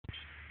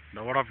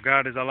The word of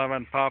God is alive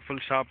and powerful,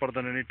 sharper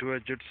than any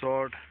two-edged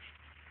sword,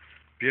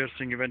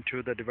 piercing even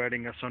to the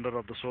dividing asunder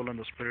of the soul and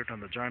the spirit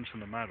and the joints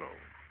and the marrow.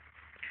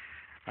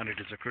 And it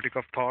is a critic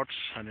of thoughts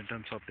and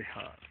intents of the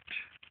heart.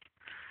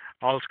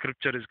 All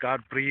scripture is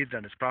God-breathed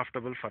and is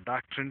profitable for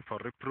doctrine, for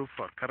reproof,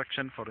 for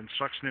correction, for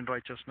instruction in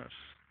righteousness,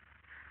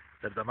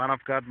 that the man of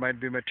God might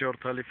be mature,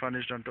 thoroughly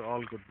furnished unto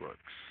all good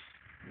works.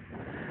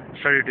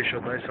 Study to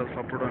show thyself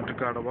approved unto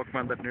God, a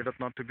workman that needeth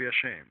not to be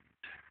ashamed,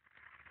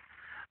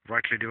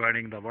 rightly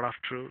dividing the word of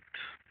truth,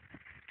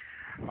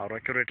 or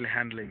accurately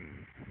handling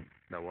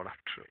the word of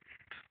truth.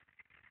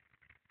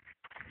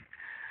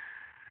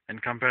 In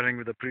comparing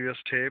with the previous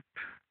tape,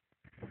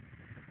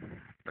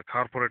 the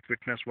corporate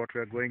witness, what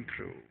we are going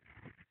through,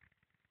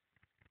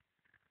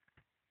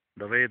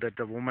 the way that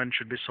the woman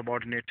should be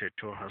subordinated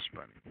to her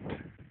husband,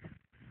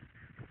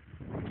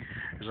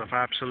 is of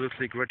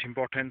absolutely great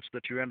importance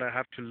that you and I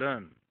have to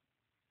learn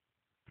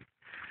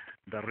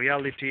the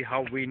reality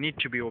how we need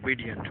to be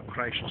obedient to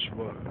Christ's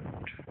word.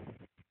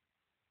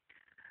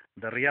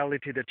 The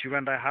reality that you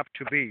and I have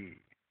to be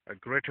a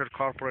greater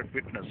corporate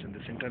witness in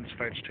this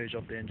intensified stage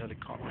of the angelic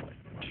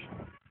conflict.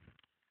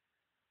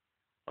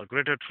 A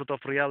greater truth of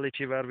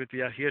reality wherewith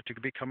we are here to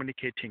be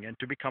communicating and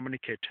to be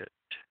communicated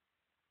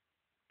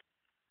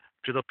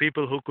to the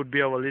people who could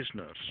be our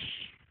listeners,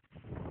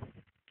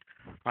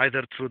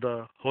 either through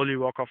the holy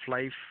walk of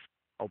life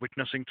or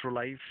witnessing through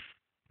life,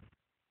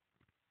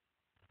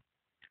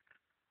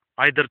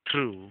 either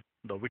through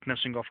the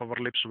witnessing of our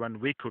lips when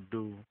we could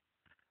do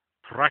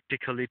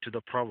practically to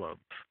the proverb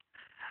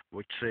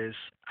which says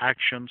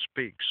action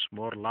speaks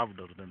more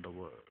louder than the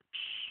words.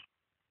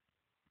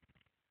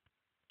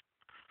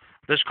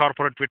 This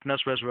corporate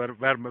witness was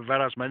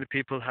whereas many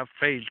people have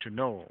failed to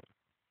know,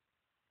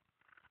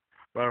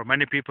 where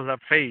many people have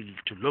failed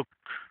to look,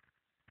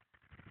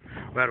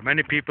 where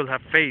many people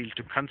have failed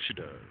to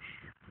consider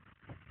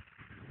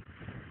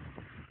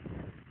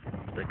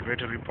the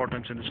greater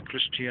importance in this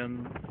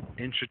Christian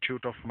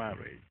institute of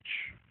marriage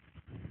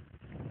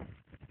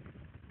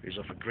is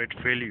of a great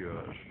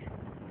failure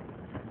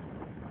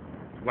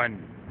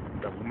when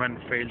the woman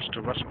fails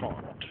to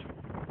respond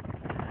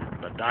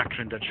the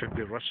doctrine that should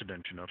be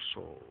resident in her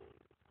soul.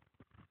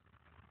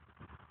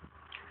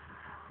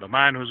 The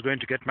man who's going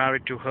to get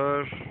married to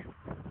her,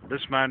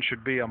 this man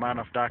should be a man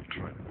of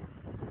doctrine.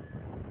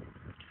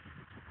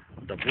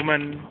 The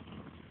woman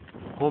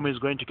whom is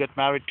going to get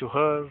married to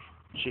her,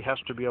 she has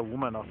to be a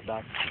woman of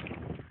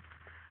doctrine.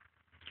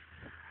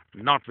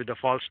 Not with the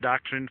false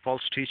doctrine,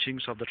 false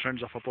teachings of the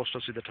trends of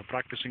apostasy that are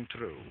practicing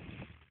through,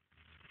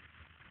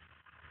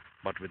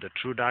 but with the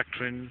true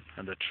doctrine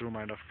and the true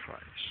mind of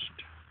Christ.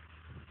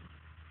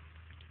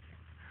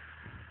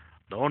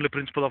 The only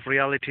principle of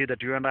reality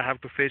that you and I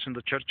have to face in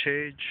the church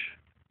age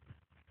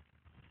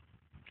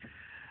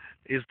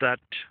is that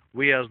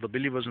we as the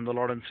believers in the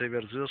Lord and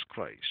Savior Jesus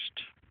Christ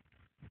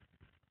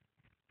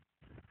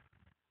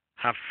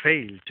have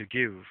failed to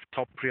give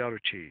top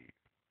priority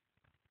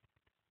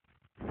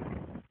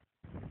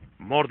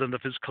more than the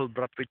physical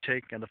breath we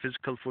take and the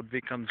physical food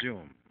we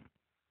consume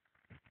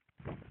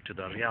to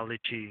the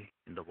reality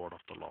in the word of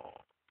the Lord.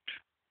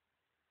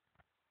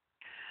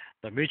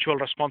 The mutual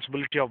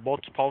responsibility of both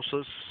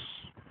spouses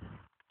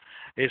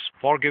is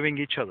forgiving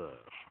each other,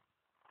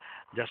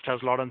 just as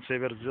Lord and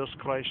Savior Jesus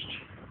Christ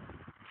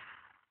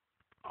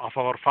of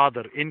our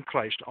Father in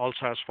Christ also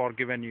has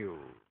forgiven you.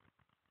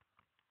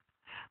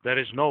 There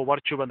is no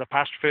virtue when the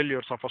past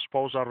failures of a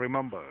spouse are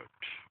remembered.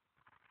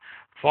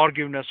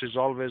 Forgiveness is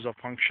always a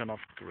function of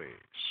grace.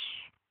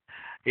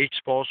 Each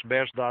spouse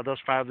bears the other's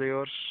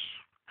failures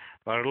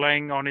by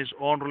relying on his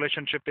own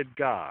relationship with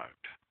God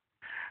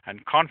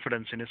and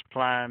confidence in his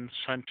plan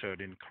centered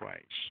in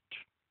Christ.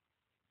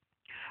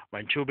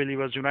 When two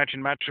believers unite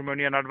in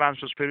matrimony and advance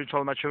to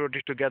spiritual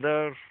maturity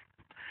together,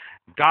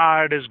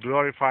 God is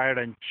glorified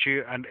and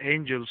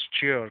angels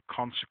cheer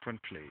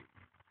consequently.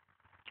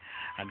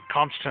 And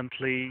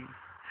constantly,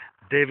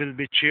 they will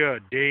be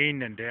cheered day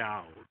in and day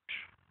out.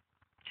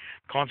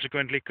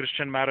 Consequently,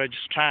 Christian marriage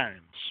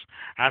stands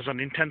as an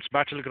intense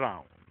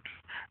battleground,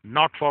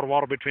 not for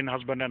war between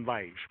husband and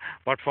wife,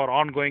 but for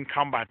ongoing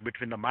combat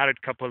between the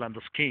married couple and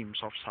the schemes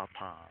of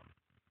Satan.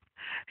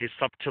 His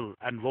subtle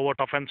and overt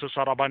offenses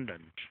are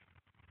abundant,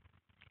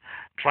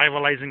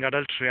 trivializing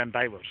adultery and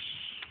divorce,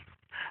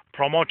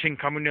 promoting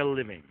communal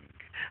living,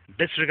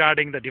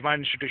 disregarding the divine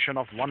institution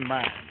of one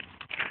man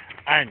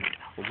and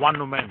one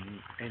woman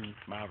in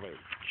marriage,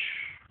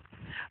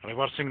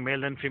 reversing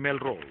male and female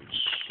roles,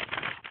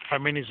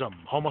 feminism,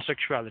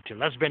 homosexuality,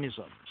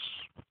 lesbianism.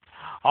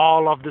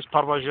 All of these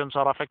perversions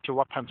are effective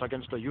weapons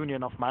against the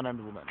union of man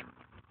and woman.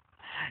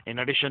 In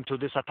addition to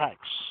these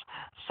attacks,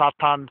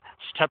 Satan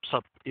steps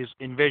up his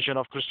invasion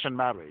of Christian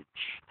marriage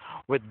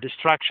with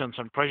distractions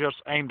and pressures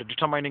aimed at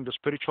determining the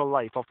spiritual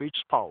life of each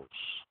spouse.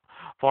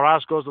 For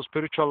as goes the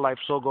spiritual life,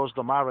 so goes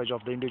the marriage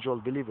of the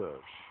individual believer.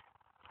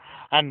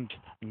 And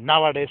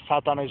nowadays,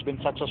 Satan has been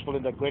successful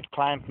in the great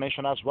client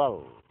nation as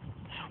well,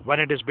 when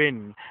it has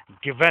been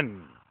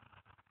given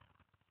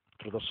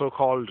through the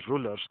so-called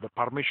rulers the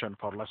permission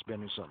for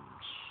lesbianism.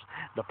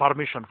 the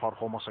permission for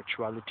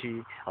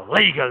homosexuality,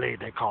 legally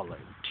they call it.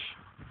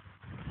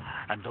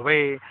 And the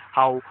way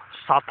how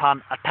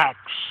Satan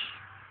attacks,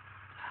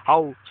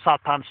 how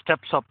Satan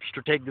steps up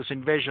to take this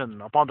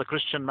invasion upon the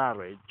Christian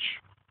marriage,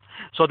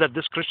 so that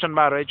this Christian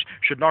marriage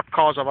should not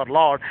cause our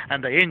Lord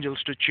and the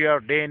angels to cheer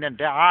day in and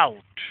day out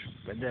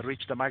when they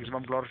reach the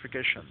maximum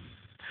glorification,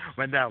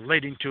 when they are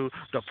leading to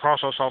the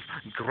process of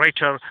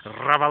greater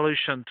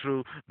revolution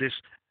through this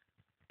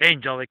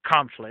angelic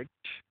conflict.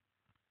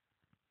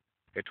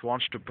 It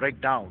wants to break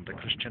down the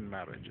Christian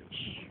marriages.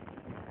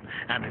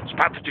 And it's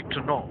pathetic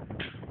to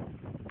note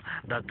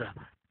that the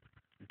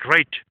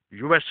great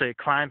USA,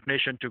 client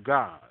nation to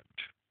God,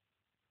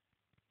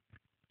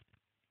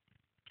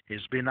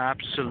 is been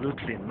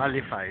absolutely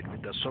nullified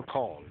with the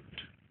so-called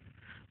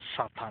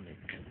satanic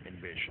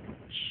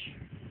invasions.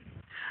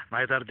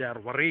 Neither they are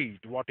worried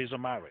what is a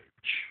marriage,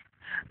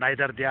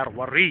 neither they are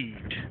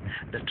worried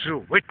the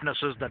true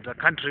witnesses that the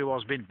country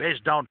was being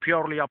based down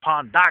purely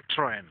upon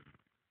doctrine,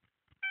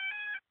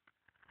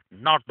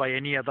 not by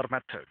any other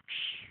methods.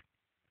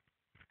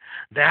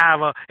 They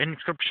have an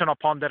inscription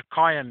upon their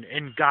coin,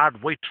 "In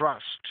God we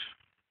trust."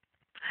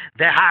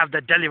 They have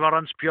the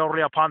deliverance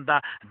purely upon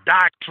the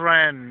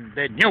doctrine.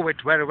 They knew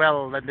it very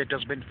well when it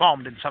has been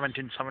formed in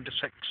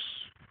 1776.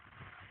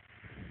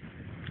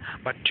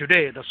 But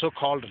today, the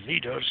so-called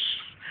leaders,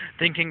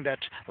 thinking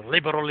that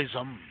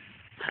liberalism,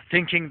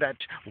 thinking that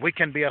we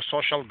can be a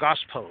social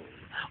gospel,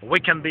 we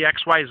can be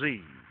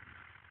XYZ,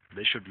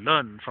 they should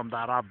learn from the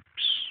Arabs.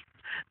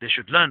 They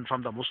should learn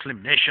from the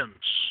Muslim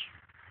nations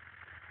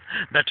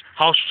that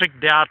how strict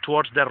they are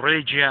towards their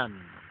religion,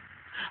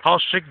 how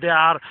strict they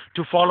are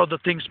to follow the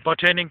things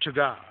pertaining to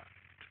God,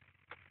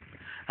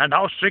 and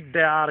how strict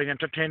they are in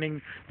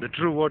entertaining the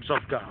true words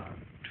of God.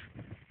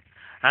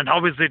 And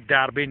how is it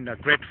there been a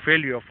great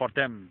failure for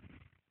them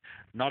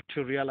not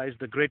to realize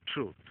the great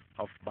truth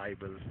of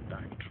Bible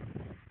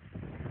doctrine?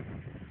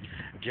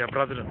 Dear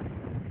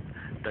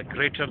brethren, the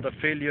greater the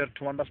failure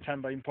to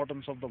understand the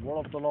importance of the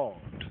word of the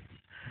Lord,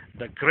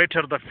 the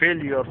greater the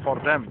failure for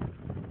them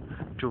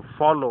to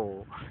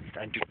follow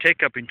and to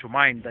take up into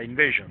mind the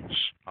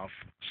invasions of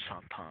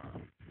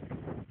Satan.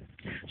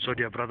 So,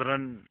 dear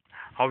brethren,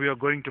 how you are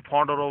going to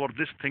ponder over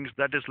these things,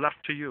 that is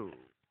left to you.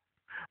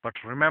 But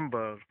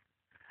remember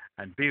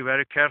and be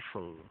very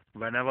careful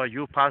whenever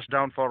you pass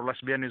down for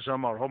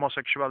lesbianism or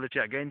homosexuality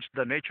against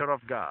the nature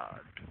of God.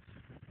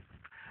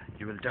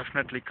 You will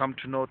definitely come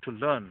to know, to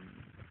learn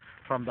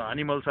from the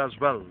animals as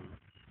well,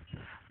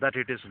 that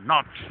it is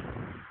not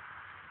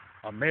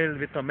a male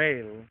with a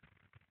male,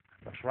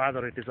 but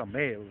rather it is a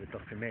male with a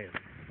female,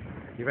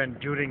 even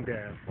during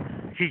their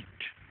heat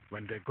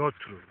when they go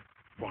through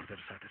for their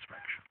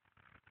satisfaction.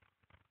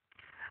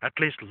 At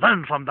least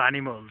learn from the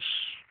animals,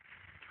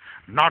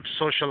 not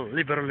social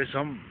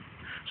liberalism,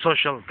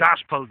 social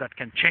gospel that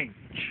can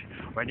change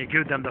when you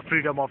give them the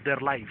freedom of their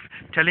life,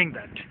 telling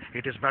that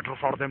it is better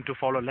for them to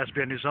follow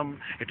lesbianism,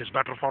 it is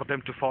better for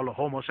them to follow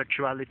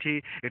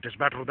homosexuality, it is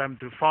better for them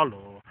to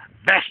follow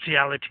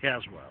bestiality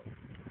as well.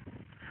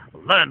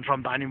 Learn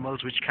from the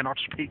animals which cannot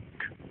speak,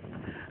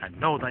 and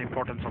know the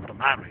importance of the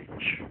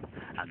marriage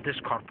and this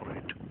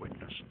corporate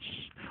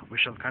witnesses. We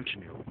shall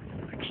continue in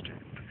the next step.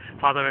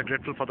 Father, we are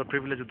grateful for the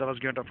privilege that was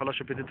given to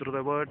fellowship with you through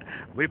the word.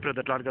 We pray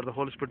that, Lord God, the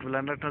Holy Spirit will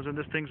enlighten us in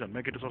these things and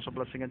make it a source of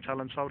blessing and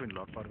challenge sovereign,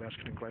 Lord. For we ask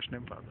it in Christ's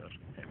name, Father.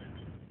 Amen.